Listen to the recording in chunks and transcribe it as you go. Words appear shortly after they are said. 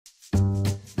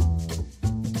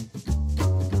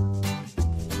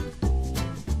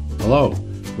Hello,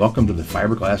 welcome to the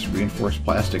Fiberglass Reinforced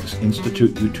Plastics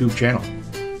Institute YouTube channel.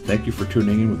 Thank you for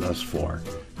tuning in with us for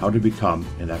how to become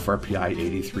an FRPI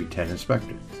 8310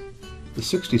 inspector. The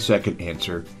 60-second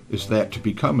answer is that to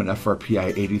become an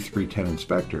FRPI 8310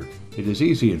 inspector, it is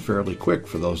easy and fairly quick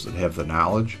for those that have the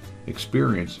knowledge,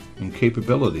 experience, and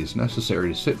capabilities necessary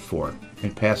to sit for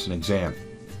and pass an exam.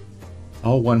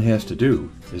 All one has to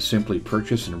do is simply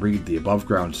purchase and read the Above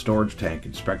Ground Storage Tank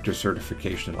Inspector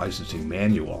Certification and Licensing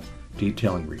Manual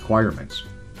detailing requirements,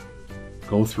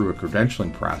 go through a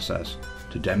credentialing process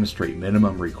to demonstrate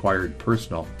minimum required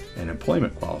personal and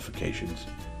employment qualifications,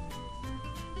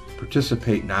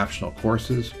 participate in optional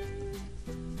courses,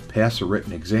 pass a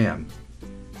written exam,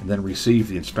 and then receive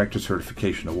the Inspector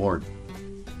Certification Award.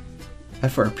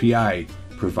 FRPI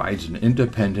provides an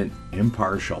independent,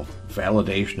 impartial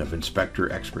validation of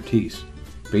inspector expertise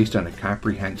based on a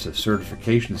comprehensive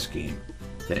certification scheme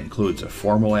that includes a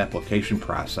formal application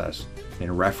process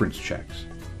and reference checks.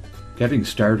 Getting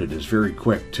started is very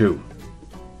quick too.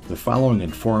 The following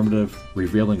informative,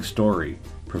 revealing story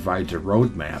provides a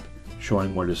roadmap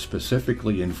showing what is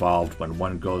specifically involved when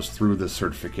one goes through the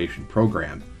certification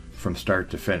program from start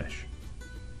to finish,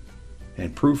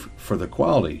 and proof for the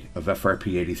quality of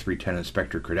FRP 8310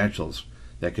 inspector credentials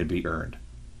that can be earned.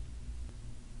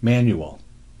 Manual.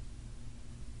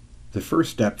 The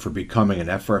first step for becoming an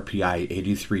FRPI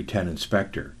 8310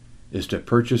 inspector is to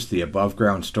purchase the Above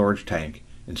Ground Storage Tank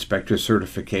Inspector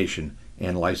Certification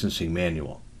and Licensing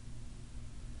Manual.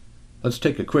 Let's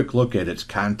take a quick look at its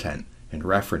content and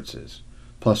references,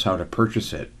 plus how to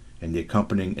purchase it and the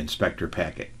accompanying inspector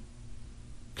packet.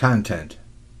 Content.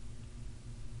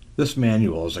 This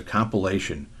manual is a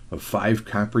compilation of 5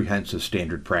 comprehensive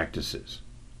standard practices.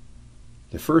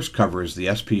 The first covers the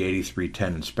SP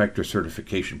 8310 Inspector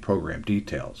Certification Program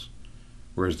details,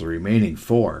 whereas the remaining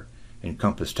 4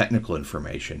 encompass technical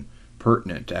information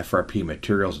pertinent to FRP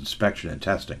materials inspection and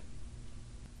testing.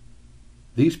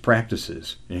 These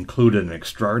practices include an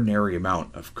extraordinary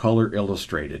amount of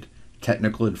color-illustrated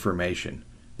technical information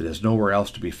that is nowhere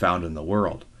else to be found in the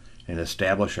world and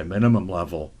establish a minimum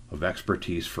level of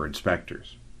expertise for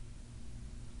inspectors.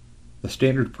 The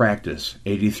standard practice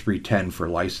 8310 for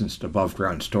licensed above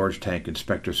ground storage tank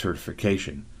inspector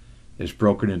certification is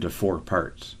broken into 4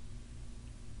 parts.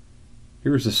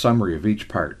 Here is a summary of each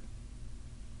part.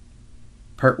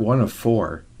 Part 1 of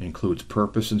 4 includes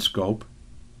purpose and scope,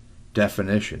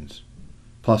 definitions,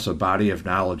 plus a body of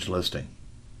knowledge listing.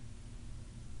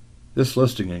 This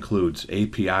listing includes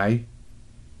API,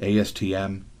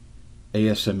 ASTM,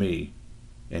 ASME,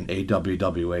 and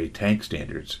AWWA tank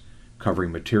standards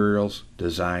covering materials,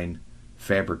 design,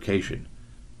 fabrication,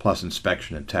 plus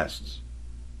inspection and tests.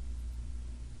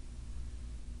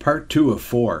 Part 2 of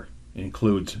 4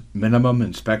 includes minimum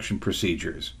inspection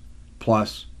procedures,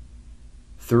 plus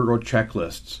thorough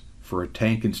checklists for a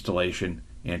tank installation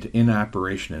and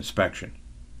in-operation inspection.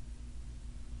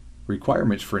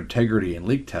 Requirements for integrity and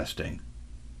leak testing,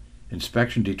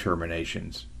 inspection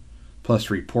determinations, plus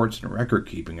reports and record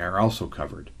keeping are also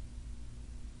covered.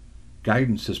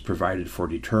 Guidance is provided for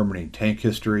determining tank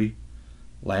history,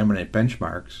 laminate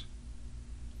benchmarks,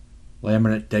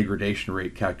 laminate degradation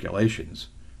rate calculations,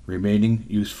 remaining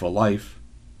useful life,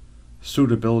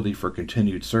 suitability for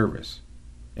continued service,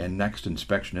 and next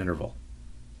inspection interval.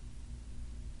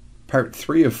 Part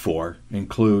 3 of 4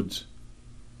 includes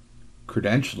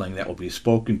credentialing that will be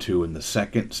spoken to in the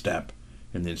second step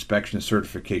in the inspection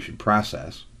certification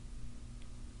process,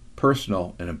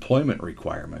 personal and employment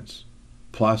requirements,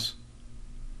 plus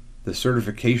the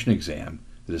certification exam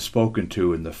that is spoken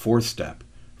to in the 4th step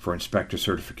for inspector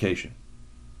certification.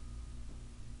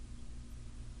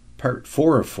 Part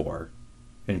 4 of 4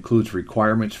 includes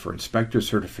requirements for inspector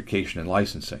certification and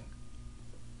licensing.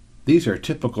 These are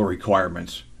typical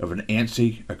requirements of an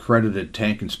ANSI accredited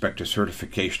tank inspector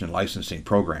certification and licensing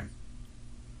program.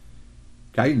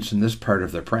 Guidance in this part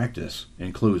of the practice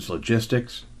includes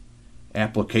logistics,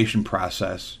 application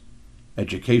process,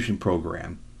 education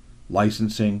program,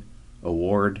 licensing,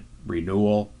 award,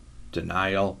 renewal,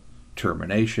 denial,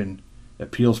 termination,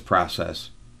 appeals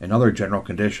process, and other general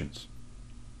conditions.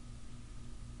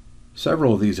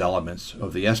 Several of these elements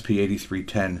of the SP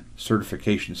 8310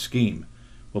 certification scheme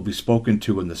will be spoken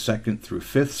to in the 2nd through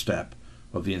 5th step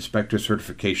of the inspector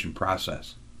certification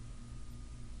process.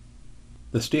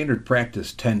 The standard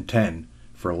practice 1010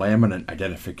 for laminate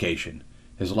identification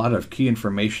has a lot of key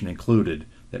information included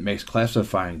that makes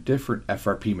classifying different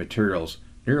FRP materials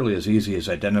nearly as easy as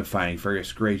identifying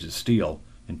various grades of steel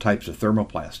and types of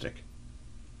thermoplastic.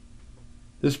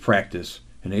 This practice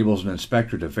enables an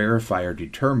inspector to verify or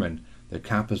determine the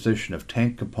composition of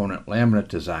tank component laminate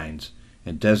designs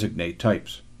and designate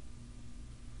types.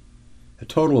 A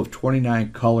total of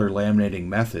 29 color laminating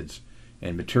methods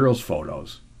and materials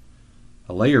photos,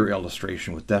 a layer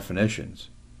illustration with definitions,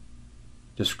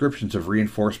 descriptions of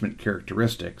reinforcement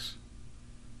characteristics,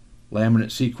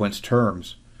 laminate sequence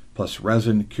terms, plus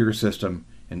resin, cure system,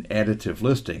 and additive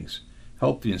listings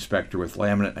help the inspector with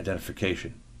laminate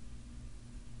identification.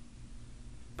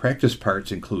 Practice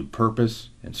parts include purpose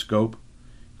and scope,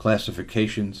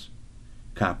 classifications,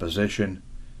 composition,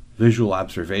 visual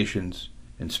observations,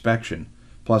 inspection,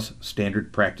 plus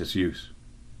standard practice use.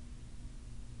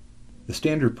 The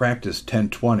standard practice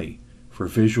 1020 for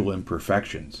visual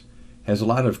imperfections has a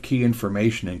lot of key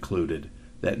information included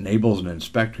that enables an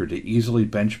inspector to easily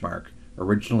benchmark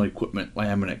original equipment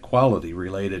laminate quality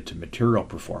related to material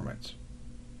performance.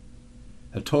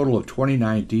 A total of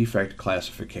 29 defect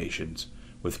classifications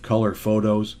with color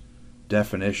photos,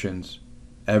 definitions,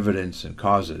 evidence and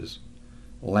causes,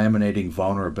 laminating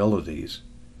vulnerabilities,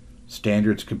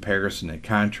 standards comparison and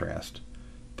contrast,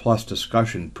 plus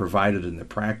discussion provided in the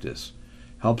practice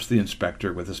helps the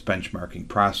inspector with this benchmarking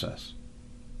process.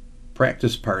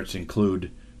 Practice parts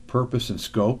include purpose and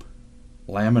scope,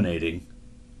 laminating,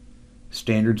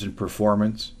 standards and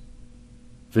performance,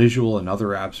 visual and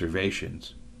other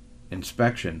observations,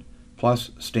 inspection,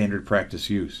 plus standard practice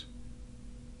use.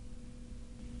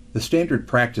 The standard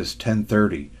practice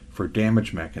 1030 for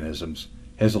damage mechanisms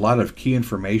has a lot of key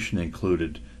information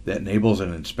included that enables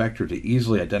an inspector to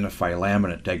easily identify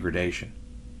laminate degradation.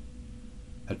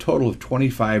 A total of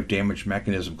 25 damage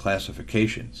mechanism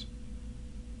classifications,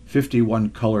 51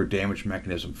 color damage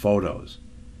mechanism photos,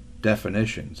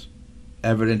 definitions,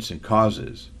 evidence and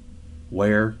causes,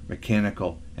 wear,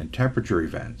 mechanical, and temperature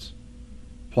events,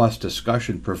 plus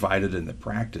discussion provided in the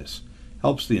practice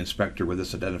helps the inspector with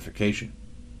this identification.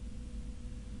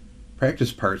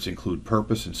 Practice parts include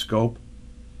purpose and scope,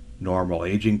 normal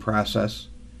aging process,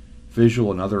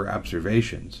 visual and other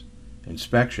observations,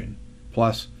 inspection,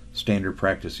 plus standard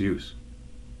practice use.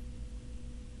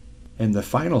 And the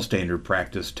final standard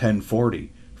practice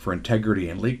 1040 for integrity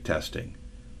and leak testing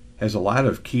has a lot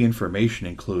of key information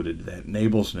included that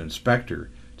enables an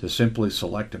inspector to simply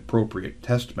select appropriate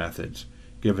test methods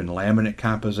given laminate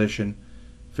composition,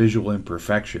 visual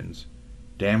imperfections,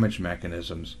 damage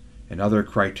mechanisms, and other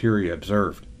criteria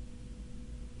observed.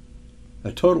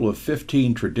 A total of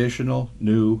 15 traditional,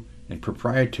 new, and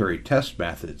proprietary test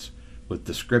methods with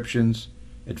descriptions,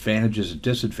 advantages and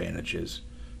disadvantages,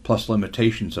 plus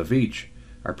limitations of each,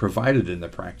 are provided in the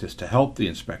practice to help the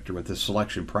inspector with this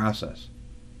selection process.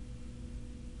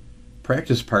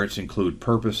 Practice parts include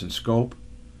purpose and scope,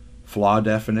 flaw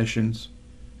definitions,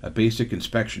 a basic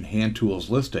inspection hand tools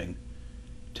listing,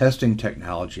 testing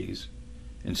technologies,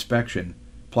 inspection,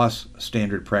 plus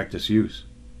standard practice use.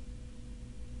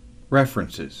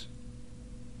 References.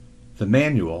 The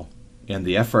manual and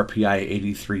the FRPI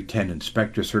 8310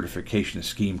 Inspector Certification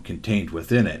Scheme contained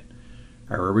within it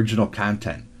are original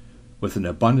content with an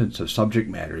abundance of subject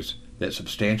matters that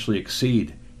substantially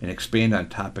exceed and expand on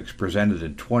topics presented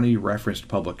in 20 referenced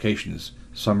publications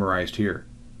summarized here.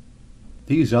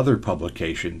 These other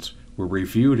publications were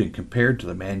reviewed and compared to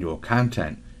the manual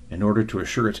content in order to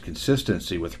assure its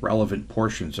consistency with relevant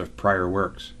portions of prior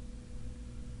works.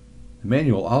 The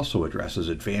manual also addresses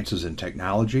advances in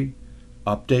technology,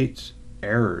 updates,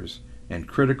 errors, and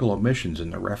critical omissions in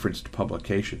the referenced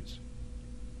publications.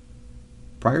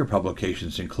 Prior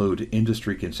publications include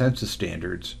industry consensus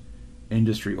standards,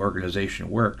 industry organization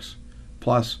works,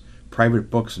 plus private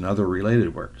books and other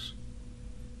related works.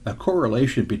 A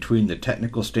correlation between the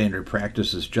technical standard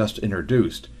practices just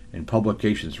introduced and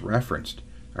publications referenced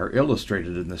are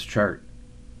illustrated in this chart,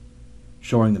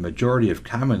 showing the majority of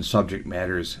common subject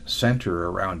matters center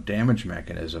around damage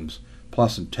mechanisms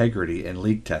plus integrity and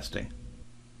leak testing.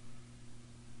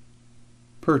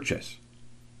 Purchase.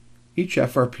 Each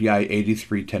FRPI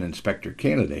 8310 inspector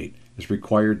candidate is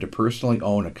required to personally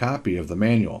own a copy of the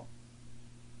manual.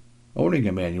 Owning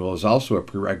a manual is also a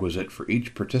prerequisite for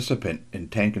each participant in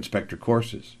tank inspector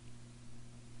courses.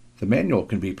 The manual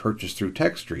can be purchased through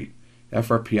TechStreet,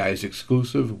 FRPI's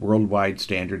exclusive worldwide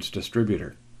standards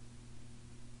distributor.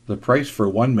 The price for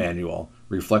one manual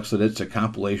reflects that it's a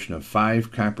compilation of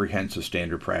 5 comprehensive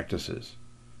standard practices.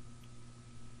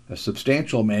 A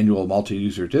substantial manual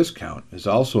multi-user discount is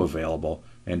also available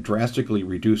and drastically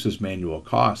reduces manual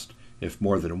cost if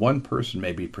more than one person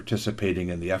may be participating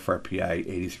in the FRPI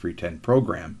 8310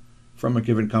 program from a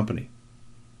given company.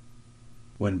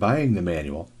 When buying the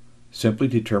manual, simply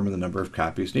determine the number of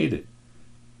copies needed.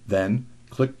 Then,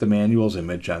 click the manual's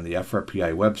image on the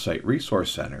FRPI website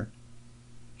Resource Center,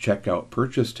 check out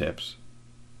Purchase Tips,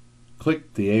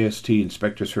 Click the AST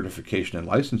Inspector Certification and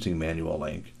Licensing Manual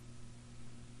link,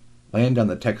 land on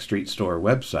the Tech Street Store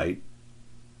website,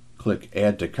 click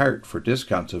Add to Cart for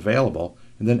discounts available,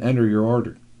 and then enter your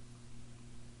order.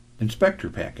 Inspector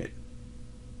Packet.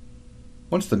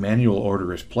 Once the manual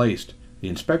order is placed, the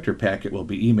inspector packet will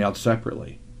be emailed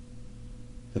separately.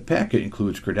 The packet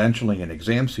includes credentialing and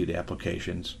exam seat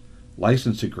applications,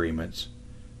 license agreements,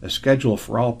 a schedule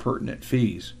for all pertinent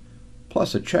fees,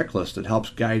 plus a checklist that helps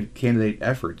guide candidate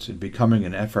efforts in becoming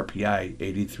an FRPI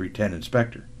 8310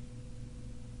 inspector.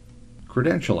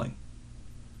 Credentialing.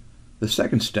 The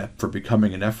second step for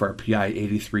becoming an FRPI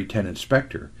 8310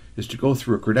 inspector is to go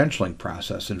through a credentialing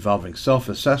process involving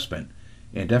self-assessment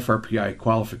and FRPI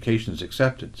qualifications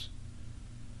acceptance.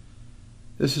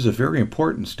 This is a very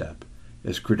important step,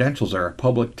 as credentials are a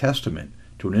public testament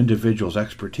to an individual's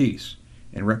expertise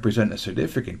and represent a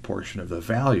significant portion of the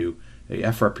value a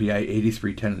FRPI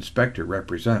 8310 inspector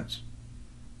represents.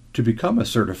 To become a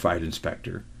certified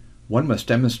inspector, one must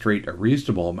demonstrate a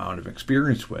reasonable amount of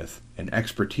experience with and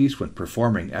expertise when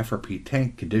performing FRP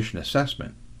tank condition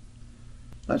assessment.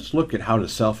 Let's look at how to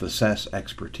self-assess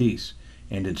expertise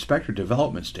and inspector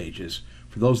development stages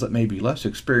for those that may be less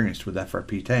experienced with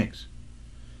FRP tanks.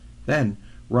 Then,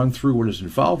 run through what is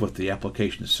involved with the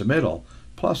application submittal,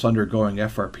 plus undergoing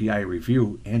FRPI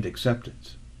review and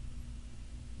acceptance.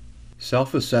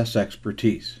 Self-assess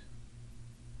expertise.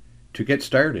 To get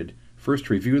started,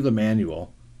 first review the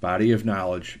manual, body of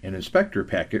knowledge, and inspector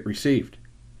packet received.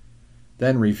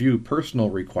 Then review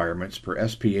personal requirements per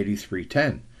SP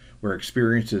 8310, where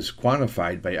experience is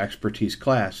quantified by expertise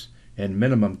class and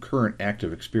minimum current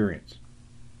active experience.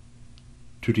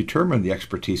 To determine the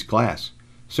expertise class,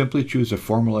 simply choose a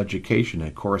formal education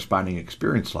and corresponding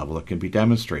experience level that can be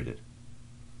demonstrated.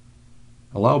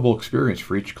 Allowable experience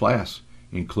for each class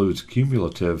includes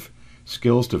cumulative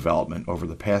skills development over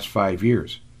the past 5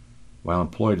 years, while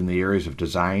employed in the areas of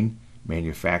design,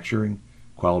 manufacturing,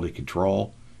 quality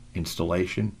control,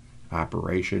 installation,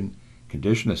 operation,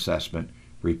 condition assessment,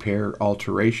 repair,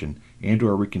 alteration,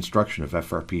 and/or reconstruction of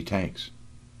FRP tanks.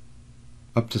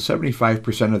 Up to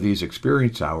 75% of these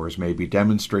experience hours may be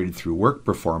demonstrated through work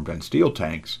performed on steel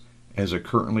tanks as a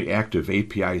currently active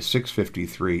API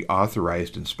 653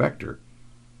 authorized inspector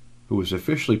who is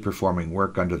officially performing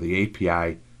work under the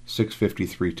API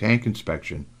 653 tank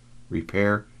inspection,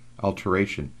 repair,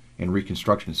 alteration, and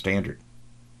reconstruction standard.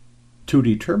 To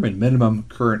determine minimum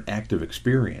current active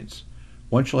experience,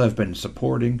 one shall have been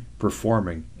supporting,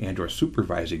 performing, and/or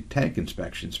supervising tank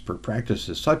inspections per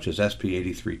practices such as SP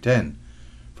 8310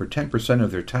 for 10%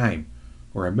 of their time,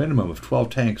 or a minimum of 12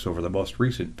 tanks over the most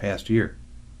recent past year.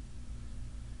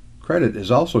 Credit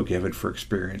is also given for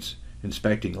experience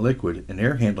inspecting liquid and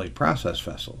air handling process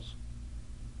vessels.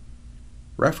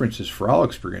 References for all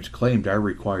experience claimed are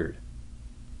required.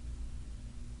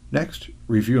 Next,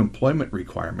 review employment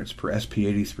requirements per SP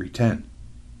 8310.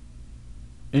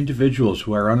 Individuals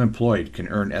who are unemployed can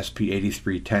earn SP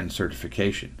 8310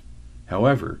 certification.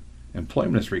 However,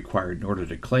 employment is required in order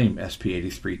to claim SP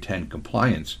 8310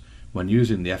 compliance when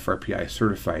using the FRPI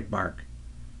certified mark.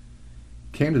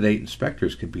 Candidate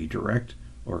inspectors can be direct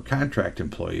or contract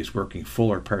employees working full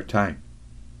or part-time.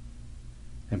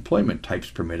 Employment types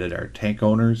permitted are tank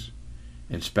owners,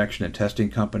 inspection and testing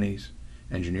companies,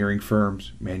 engineering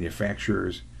firms,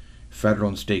 manufacturers, federal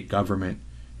and state government,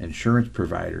 insurance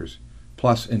providers,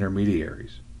 plus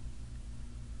intermediaries.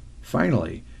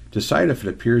 Finally, decide if it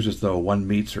appears as though one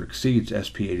meets or exceeds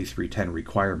SP 8310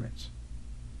 requirements.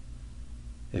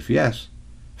 If yes,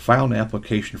 file an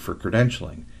application for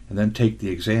credentialing and then take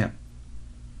the exam.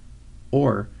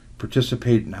 Or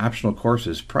participate in optional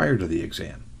courses prior to the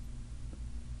exam.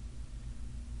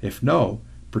 If no,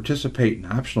 participate in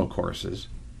optional courses,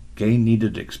 gain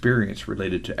needed experience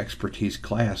related to expertise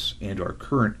class and/or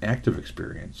current active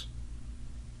experience,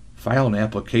 file an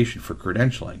application for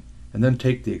credentialing, and then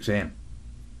take the exam.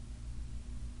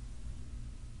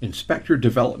 Inspector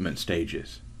development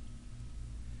stages.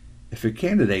 If a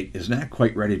candidate is not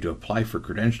quite ready to apply for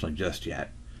credentialing just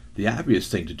yet, the obvious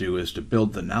thing to do is to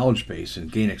build the knowledge base and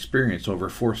gain experience over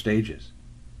 4 stages.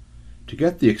 To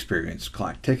get the experience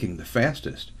clock ticking the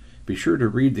fastest, be sure to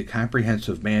read the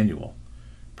comprehensive manual,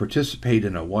 participate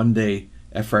in a 1-day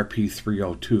FRP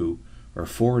 302 or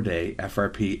 4-day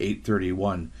FRP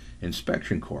 831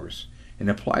 inspection course, and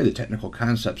apply the technical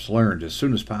concepts learned as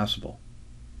soon as possible.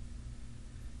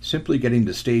 Simply getting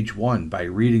to stage 1 by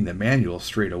reading the manual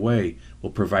straight away will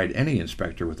provide any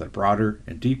inspector with a broader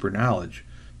and deeper knowledge,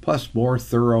 plus more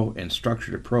thorough and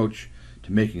structured approach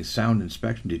to making sound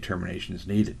inspection determinations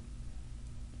needed.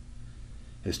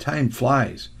 As time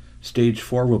flies, stage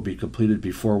 4 will be completed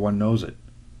before one knows it.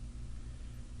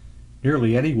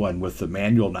 Nearly anyone with the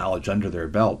manual knowledge under their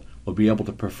belt will be able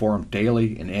to perform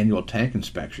daily and annual tank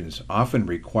inspections, often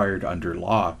required under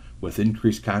law, with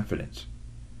increased confidence.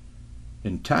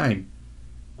 In time,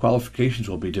 qualifications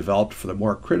will be developed for the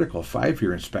more critical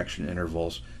 5-year inspection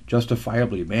intervals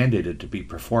justifiably mandated to be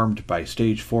performed by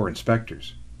Stage 4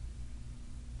 inspectors.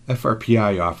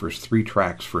 FRPI offers 3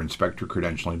 tracks for inspector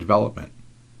credentialing development.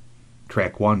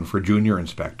 Track 1 for junior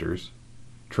inspectors,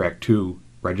 Track 2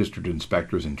 Registered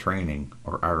Inspectors in Training,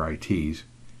 or RITs,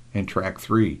 and Track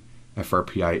 3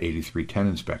 FRPI 8310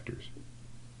 inspectors.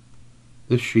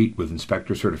 This sheet with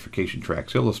inspector certification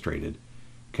tracks illustrated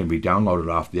can be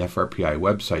downloaded off the FRPI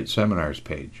website seminars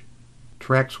page.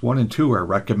 Tracks 1 and 2 are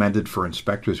recommended for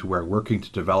inspectors who are working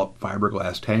to develop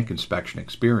fiberglass tank inspection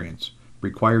experience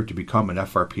required to become an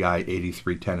FRPI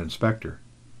 8310 inspector,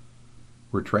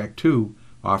 where Track 2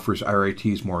 offers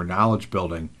RITs more knowledge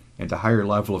building and a higher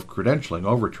level of credentialing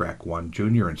over Track 1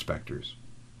 junior inspectors.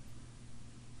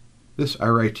 This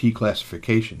RIT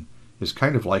classification is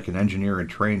kind of like an engineer in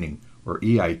training or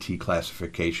EIT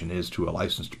classification is to a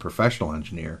licensed professional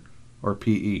engineer, or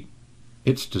PE.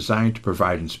 It's designed to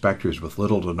provide inspectors with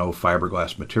little to no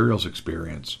fiberglass materials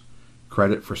experience,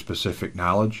 credit for specific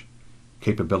knowledge,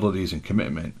 capabilities and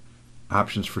commitment,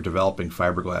 options for developing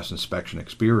fiberglass inspection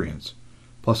experience,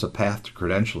 plus a path to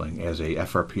credentialing as a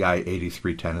FRPI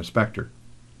 8310 inspector.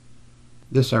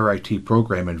 This RIT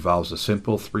program involves a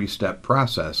simple 3-step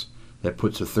process that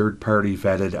puts a third-party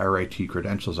vetted RIT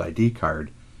credentials ID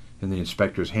card in the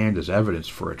inspector's hand as evidence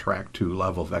for a Track 2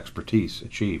 level of expertise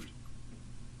achieved.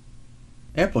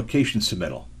 Application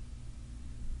submittal.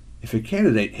 If a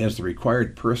candidate has the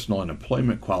required personal and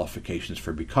employment qualifications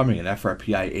for becoming an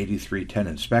FRPI 8310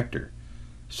 inspector,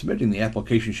 submitting the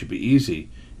application should be easy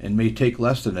and may take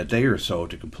less than a day or so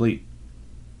to complete.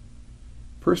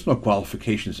 Personal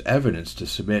qualifications evidence to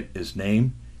submit is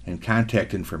name and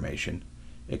contact information,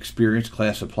 experience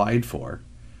class applied for,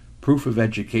 proof of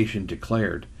education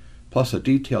declared, plus a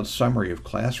detailed summary of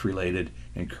class-related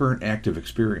and current active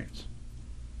experience.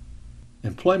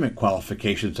 Employment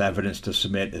qualifications evidence to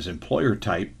submit is employer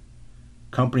type,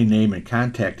 company name and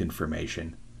contact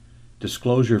information,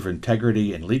 disclosure of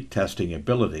integrity and leak testing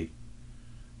ability,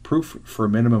 proof for a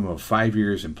minimum of 5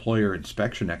 years employer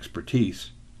inspection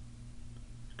expertise,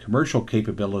 commercial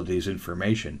capabilities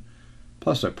information,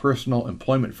 plus a personal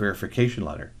employment verification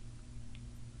letter.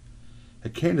 A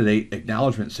candidate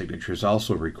acknowledgement signature is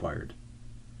also required.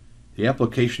 The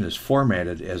application is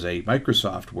formatted as a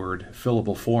Microsoft Word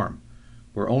fillable form,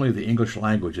 where only the English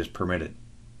language is permitted.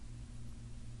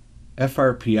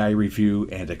 FRPI review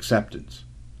and acceptance.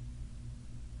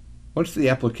 Once the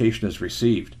application is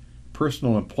received,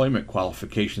 personal employment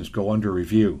qualifications go under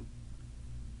review.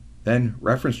 Then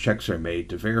reference checks are made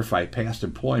to verify past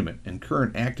employment and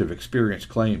current active experience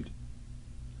claimed.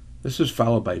 This is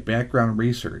followed by background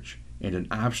research and an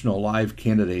optional live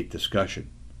candidate discussion.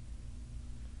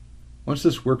 Once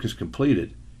this work is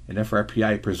completed, and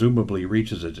FRPI presumably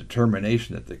reaches a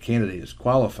determination that the candidate is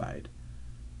qualified,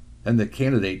 then the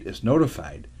candidate is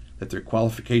notified that their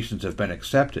qualifications have been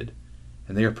accepted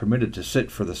and they are permitted to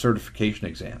sit for the certification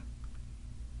exam.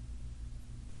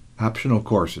 Optional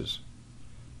courses.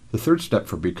 The third step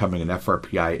for becoming an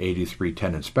FRPI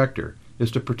 8310 inspector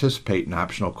is to participate in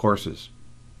optional courses.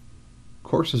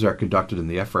 Courses are conducted in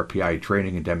the FRPI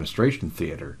Training and Demonstration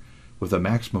Theater with a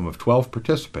maximum of 12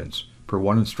 participants per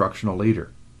one instructional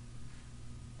leader.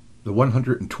 The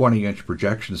 120-inch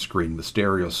projection screen with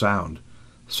stereo sound,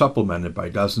 supplemented by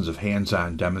dozens of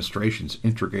hands-on demonstrations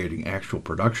integrating actual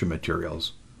production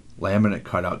materials, laminate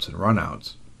cutouts and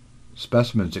runouts,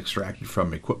 specimens extracted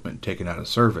from equipment taken out of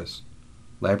service,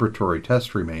 laboratory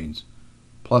test remains,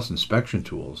 plus inspection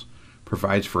tools,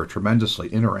 provides for a tremendously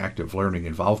interactive learning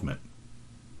involvement.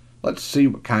 Let's see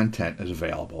what content is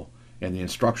available and the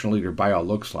instructional leader bio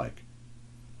looks like.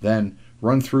 Then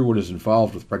run through what is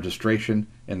involved with registration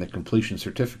and the completion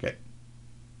certificate.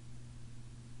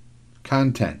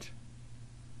 Content.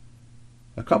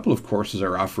 A couple of courses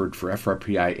are offered for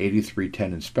FRPI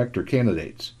 8310 inspector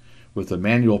candidates, with the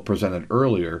manual presented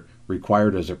earlier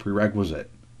required as a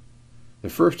prerequisite. The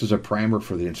first is a primer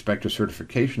for the inspector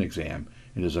certification exam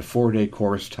and is a 4-day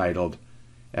course titled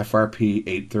FRP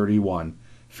 831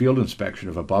 Field Inspection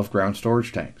of Above-Ground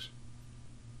Storage Tanks.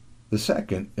 The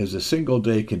second is a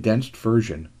single-day condensed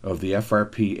version of the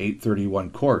FRP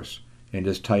 831 course and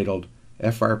is titled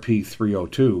FRP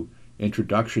 302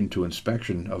 Introduction to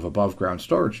Inspection of Above-Ground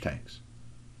Storage Tanks.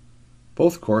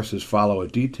 Both courses follow a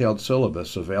detailed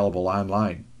syllabus available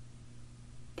online,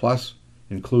 plus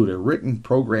include a written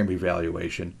program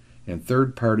evaluation and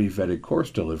third-party vetted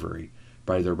course delivery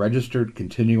by the Registered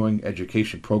Continuing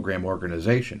Education Program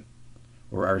Organization,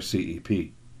 or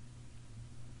RCEP.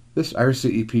 This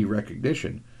RCEP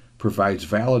recognition provides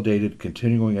validated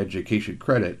continuing education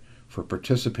credit for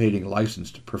participating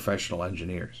licensed professional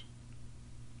engineers.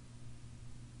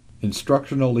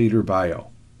 Instructional Leader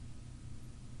Bio.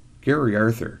 Gary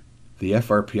Arthur, the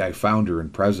FRPI founder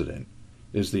and president,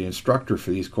 is the instructor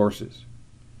for these courses.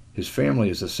 His family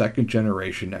is a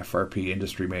second-generation FRP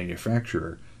industry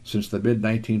manufacturer since the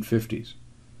mid-1950s.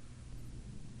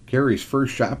 Gary's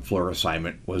first shop floor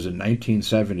assignment was in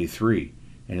 1973,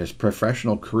 and his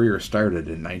professional career started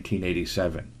in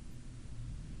 1987.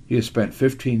 He has spent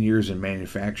 15 years in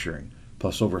manufacturing,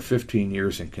 plus over 15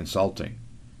 years in consulting.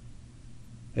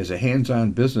 As a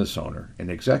hands-on business owner and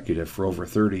executive for over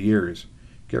 30 years,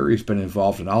 Gary has been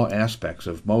involved in all aspects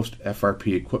of most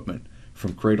FRP equipment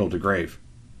from cradle to grave.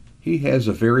 He has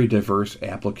a very diverse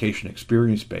application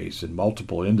experience base in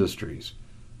multiple industries,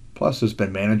 plus has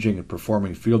been managing and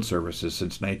performing field services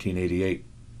since 1988.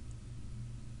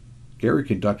 Gary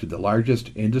conducted the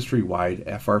largest industry-wide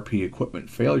FRP equipment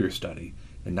failure study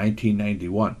in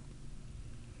 1991,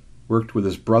 worked with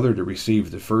his brother to receive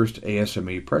the first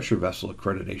ASME pressure vessel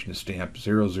accreditation stamp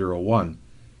 001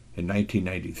 in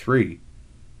 1993,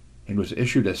 and was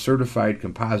issued a Certified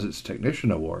Composites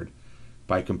Technician Award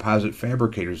by Composite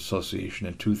Fabricators Association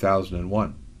in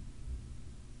 2001.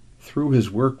 Through his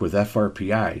work with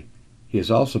FRPI, he has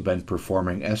also been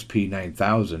performing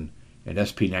SP9000 and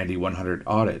SP9100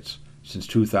 audits since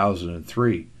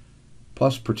 2003,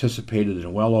 plus participated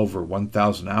in well over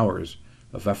 1,000 hours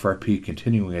of FRP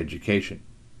continuing education.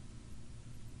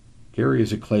 Gary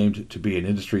is acclaimed to be an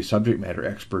industry subject matter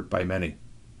expert by many.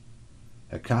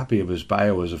 A copy of his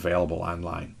bio is available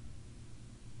online.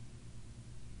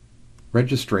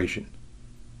 Registration.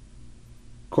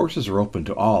 Courses are open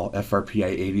to all FRPI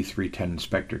 8310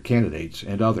 inspector candidates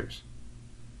and others.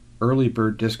 Early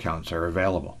bird discounts are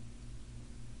available.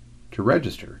 To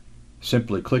register,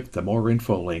 simply click the More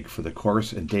Info link for the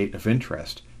course and date of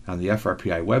interest on the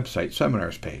FRPI website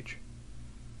Seminars page.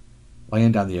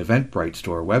 Land on the Eventbrite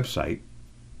Store website,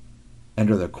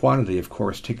 enter the quantity of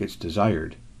course tickets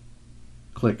desired,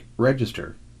 click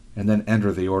Register, and then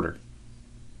enter the order.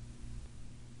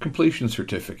 Completion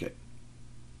Certificate.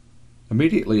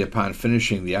 Immediately upon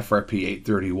finishing the FRP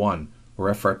 831 or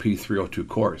FRP 302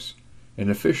 course, an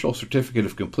official certificate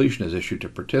of completion is issued to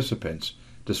participants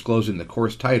disclosing the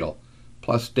course title,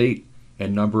 plus date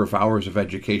and number of hours of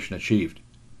education achieved.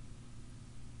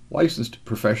 Licensed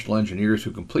professional engineers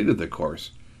who completed the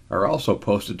course are also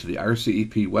posted to the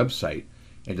RCEP website,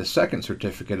 and a second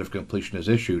certificate of completion is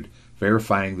issued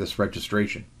verifying this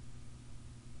registration.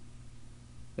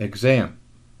 Exam.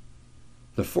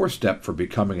 The fourth step for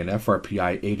becoming an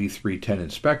FRPI 8310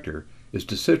 inspector is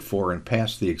to sit for and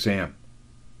pass the exam.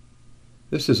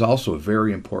 This is also a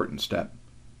very important step.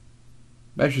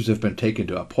 Measures have been taken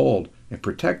to uphold and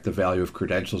protect the value of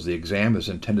credentials the exam is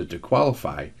intended to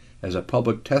qualify as a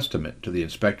public testament to the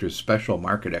inspector's special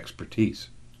market expertise.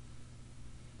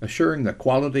 Assuring the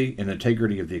quality and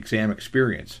integrity of the exam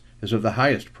experience is of the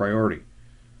highest priority.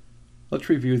 Let's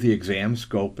review the exam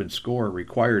scope and score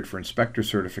required for inspector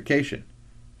certification.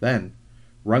 Then,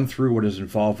 run through what is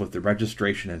involved with the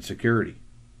registration and security.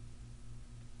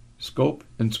 Scope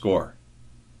and score.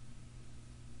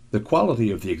 The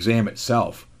quality of the exam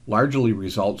itself largely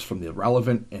results from the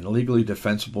relevant and legally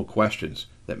defensible questions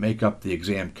that make up the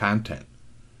exam content,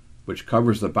 which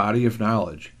covers the body of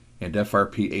knowledge and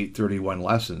FRP 831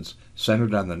 lessons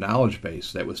centered on the knowledge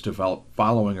base that was developed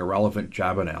following a relevant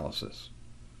job analysis.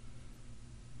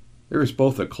 There is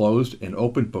both a closed and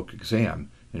open book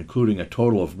exam, including a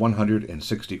total of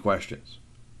 160 questions.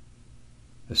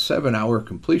 A 7-hour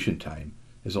completion time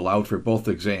is allowed for both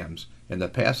exams, and the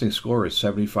passing score is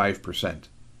 75%.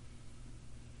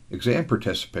 Exam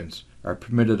participants are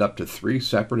permitted up to 3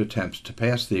 separate attempts to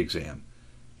pass the exam,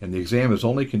 and the exam is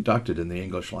only conducted in the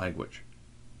English language.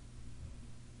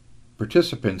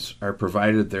 Participants are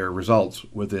provided their results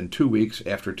within 2 weeks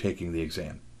after taking the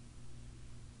exam.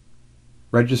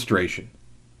 Registration.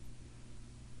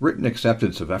 Written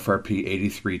acceptance of FRP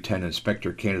 8310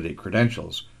 inspector candidate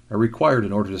credentials are required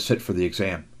in order to sit for the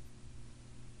exam.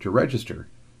 To register,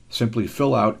 simply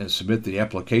fill out and submit the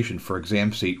application for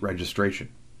exam seat registration.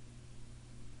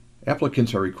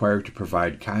 Applicants are required to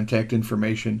provide contact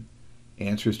information,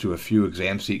 answers to a few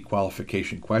exam seat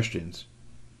qualification questions,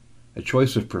 a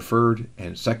choice of preferred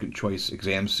and second choice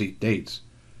exam seat dates,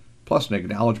 plus an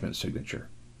acknowledgement signature.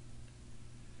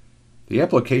 The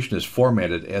application is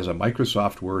formatted as a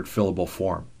Microsoft Word fillable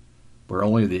form, where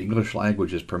only the English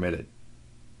language is permitted.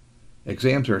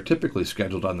 Exams are typically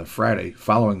scheduled on the Friday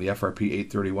following the FRP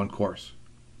 831 course.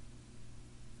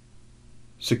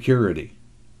 Security.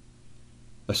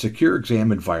 A secure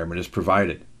exam environment is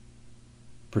provided.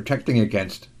 Protecting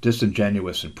against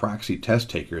disingenuous and proxy test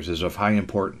takers is of high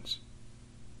importance.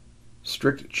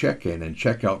 Strict check-in and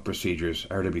check-out procedures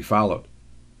are to be followed.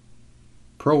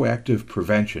 Proactive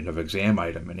prevention of exam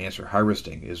item and answer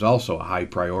harvesting is also a high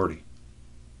priority.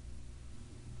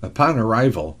 Upon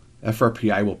arrival,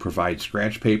 FRPI will provide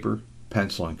scratch paper,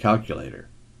 pencil, and calculator,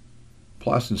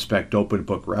 plus inspect open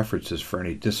book references for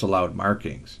any disallowed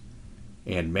markings,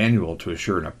 and manual to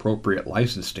assure an appropriate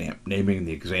license stamp naming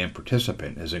the exam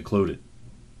participant is included.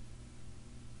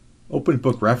 Open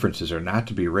book references are not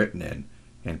to be written in,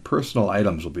 and personal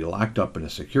items will be locked up in a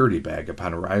security bag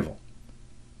upon arrival.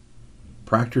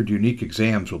 Proctored unique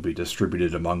exams will be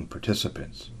distributed among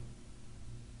participants.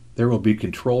 There will be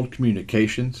controlled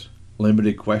communications,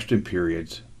 limited question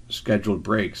periods, scheduled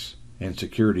breaks, and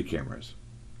security cameras.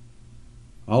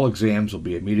 All exams will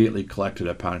be immediately collected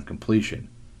upon completion,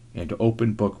 and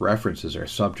open book references are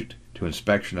subject to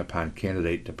inspection upon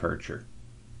candidate departure.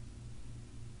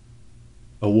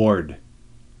 Award.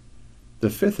 The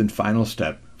fifth and final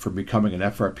step for becoming an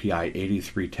FRPI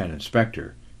 8310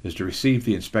 inspector is to receive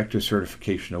the Inspector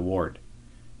Certification Award.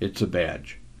 It's a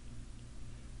badge.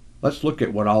 Let's look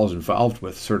at what all is involved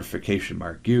with certification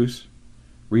mark use,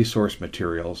 resource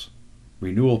materials,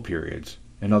 renewal periods,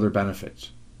 and other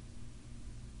benefits.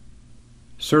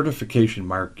 Certification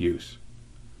mark use.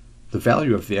 The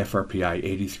value of the FRPI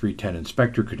 8310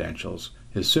 inspector credentials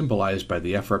is symbolized by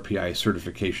the FRPI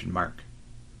certification mark.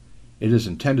 It is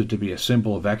intended to be a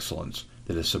symbol of excellence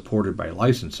that is supported by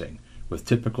licensing with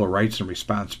typical rights and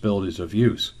responsibilities of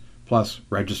use, plus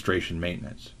registration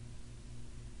maintenance.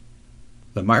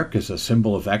 The mark as a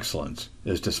symbol of excellence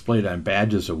is displayed on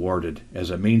badges awarded as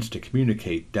a means to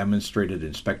communicate demonstrated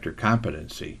inspector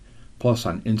competency, plus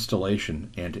on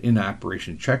installation and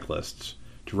in-operation checklists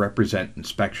to represent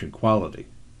inspection quality.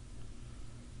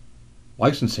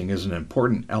 Licensing is an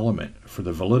important element for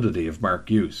the validity of mark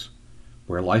use,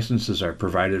 where licenses are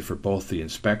provided for both the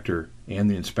inspector and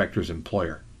the inspector's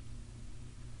employer.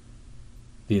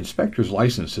 The inspector's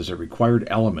license is a required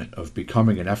element of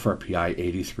becoming an FRPI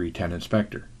 8310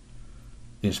 inspector.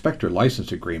 The inspector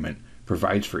license agreement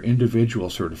provides for individual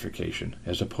certification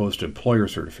as opposed to employer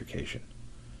certification,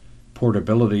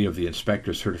 portability of the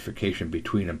inspector certification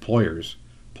between employers,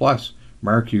 plus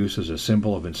mark use as a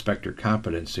symbol of inspector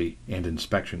competency and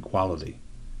inspection quality.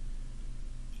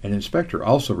 An inspector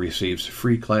also receives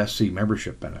free Class C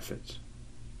membership benefits.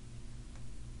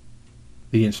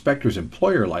 The inspector's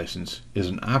employer license is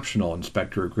an optional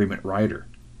inspector agreement rider.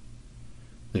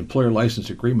 The employer license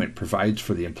agreement provides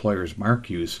for the employer's mark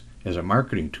use as a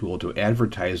marketing tool to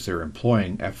advertise their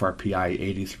employing FRPI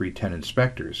 8310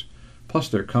 inspectors, plus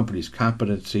their company's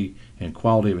competency and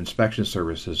quality of inspection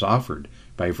services offered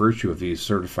by virtue of these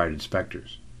certified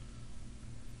inspectors.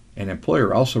 An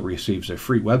employer also receives a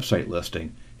free website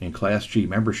listing and Class G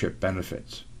membership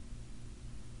benefits.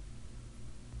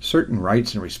 Certain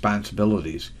rights and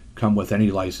responsibilities come with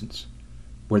any license,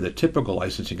 where the typical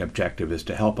licensing objective is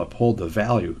to help uphold the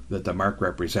value that the mark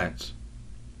represents.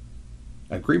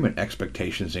 Agreement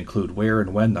expectations include where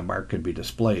and when the mark can be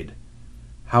displayed,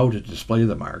 how to display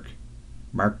the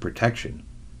mark protection,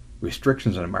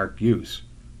 restrictions on mark use,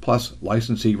 plus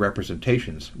licensee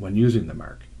representations when using the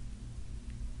mark.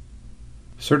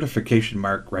 Certification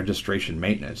mark registration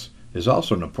maintenance is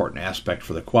also an important aspect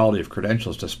for the quality of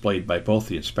credentials displayed by both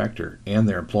the inspector and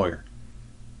their employer.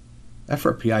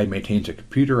 FRPI maintains a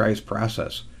computerized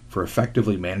process for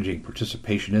effectively managing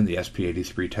participation in the SP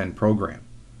 8310 program,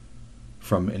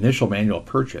 from initial manual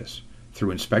purchase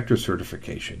through inspector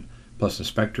certification, plus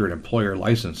inspector and employer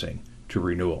licensing to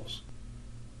renewals.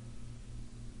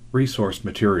 Resource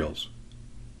materials.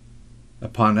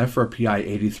 Upon FRPI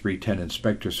 8310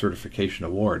 Inspector Certification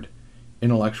Award,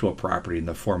 intellectual property in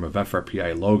the form of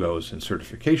FRPI logos and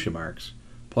certification marks,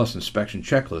 plus inspection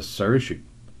checklists are issued.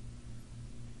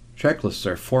 Checklists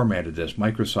are formatted as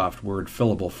Microsoft Word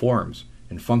fillable forms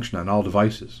and function on all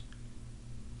devices.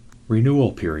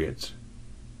 Renewal periods.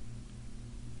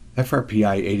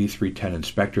 FRPI 8310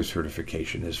 Inspector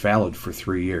Certification is valid for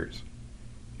 3 years.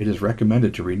 It is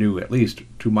recommended to renew at least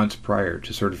 2 months prior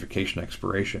to certification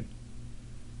expiration.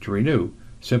 To renew,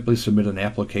 simply submit an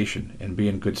application and be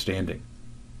in good standing.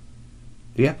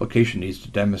 The application needs to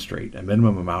demonstrate a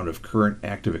minimum amount of current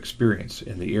active experience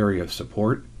in the area of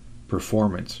support,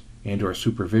 performance, and/or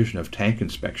supervision of tank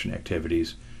inspection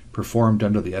activities performed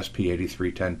under the SP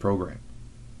 8310 program.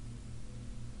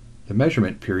 The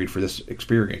measurement period for this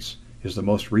experience is the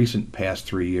most recent past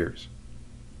 3 years.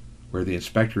 where the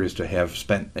inspector is to have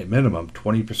spent a minimum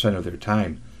 20% of their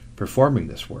time performing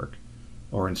this work,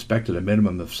 or inspected a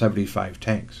minimum of 75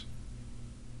 tanks.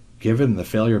 Given the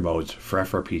failure modes for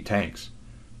FRP tanks,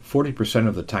 40%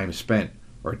 of the time spent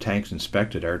or tanks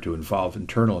inspected are to involve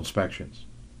internal inspections.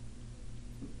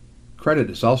 Credit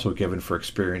is also given for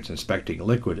experience inspecting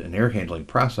liquid and air handling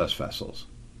process vessels.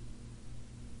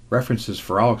 References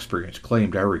for all experience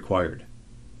claimed are required.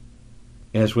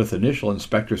 As with initial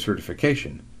inspector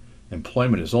certification,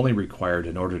 employment is only required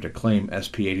in order to claim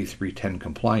SP 8310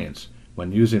 compliance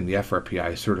when using the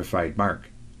FRPI certified mark.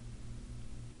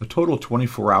 A total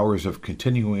 24 hours of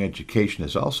continuing education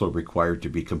is also required to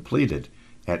be completed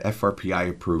at FRPI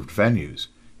approved venues,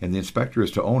 and the inspector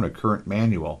is to own a current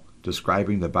manual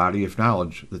describing the body of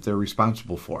knowledge that they're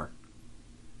responsible for.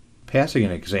 Passing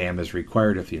an exam is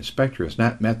required if the inspector has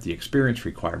not met the experience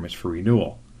requirements for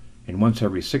renewal, and once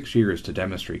every 6 years to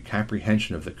demonstrate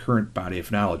comprehension of the current body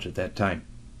of knowledge at that time.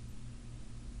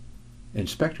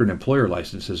 Inspector and employer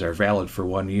licenses are valid for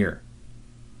 1 year.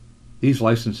 These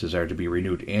licenses are to be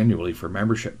renewed annually for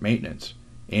membership maintenance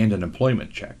and an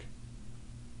employment check.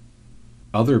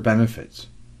 Other benefits.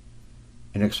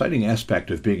 An exciting aspect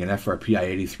of being an FRPI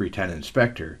 8310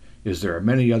 inspector is there are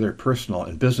many other personal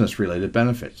and business-related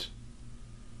benefits.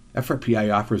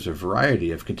 FRPI offers a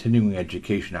variety of continuing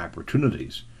education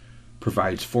opportunities,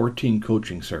 provides 14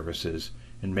 coaching services,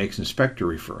 and makes inspector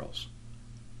referrals.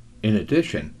 In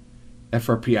addition,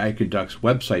 FRPI conducts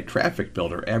website traffic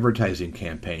builder advertising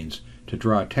campaigns to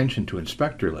draw attention to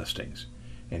inspector listings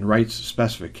and writes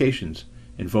specifications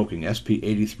invoking SP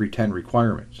 8310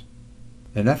 requirements.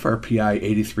 An FRPI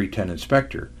 8310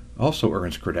 inspector also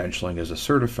earns credentialing as a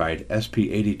certified SP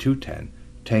 8210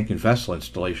 tank and vessel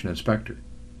installation inspector.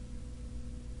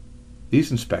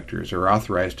 These inspectors are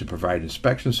authorized to provide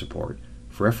inspection support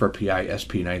for FRPI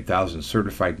SP 9000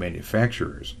 certified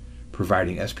manufacturers,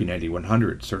 providing SP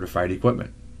 9100 certified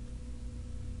equipment.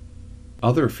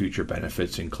 Other future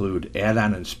benefits include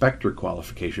add-on inspector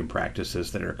qualification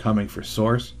practices that are coming for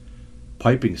source,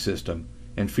 piping system,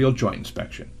 and field joint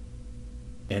inspection.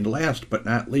 And last but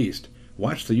not least,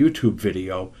 watch the YouTube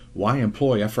video, Why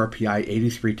Employ FRPI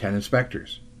 8310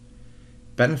 Inspectors.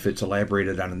 Benefits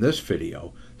elaborated on in this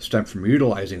video stem from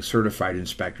utilizing certified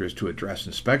inspectors to address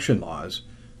inspection laws,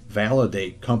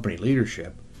 validate company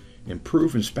leadership,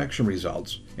 improve inspection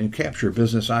results, and capture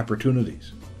business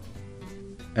opportunities.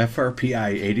 FRPI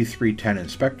 8310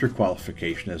 inspector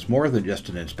qualification is more than just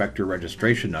an inspector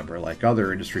registration number like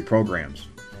other industry programs.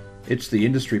 It's the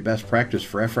industry best practice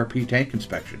for FRP tank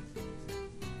inspection.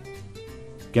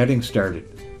 Getting started.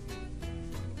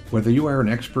 Whether you are an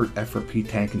expert FRP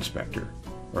tank inspector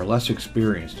or less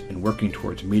experienced in working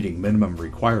towards meeting minimum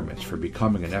requirements for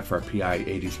becoming an FRPI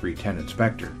 8310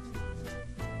 inspector,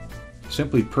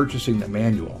 simply purchasing the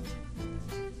manual,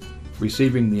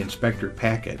 receiving the inspector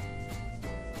packet,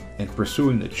 and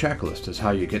pursuing the checklist is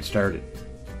how you get started.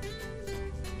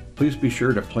 Please be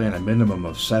sure to plan a minimum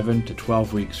of 7 to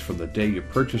 12 weeks from the day you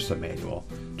purchase the manual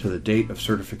to the date of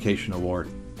certification award.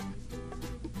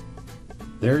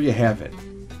 There you have it.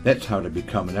 That's how to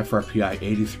become an FRPI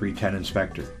 8310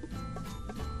 inspector.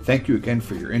 Thank you again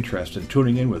for your interest in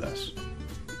tuning in with us.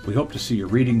 We hope to see you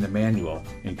reading the manual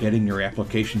and getting your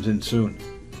applications in soon,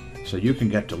 so you can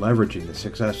get to leveraging the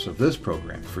success of this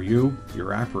program for you,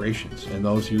 your operations, and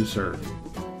those you serve.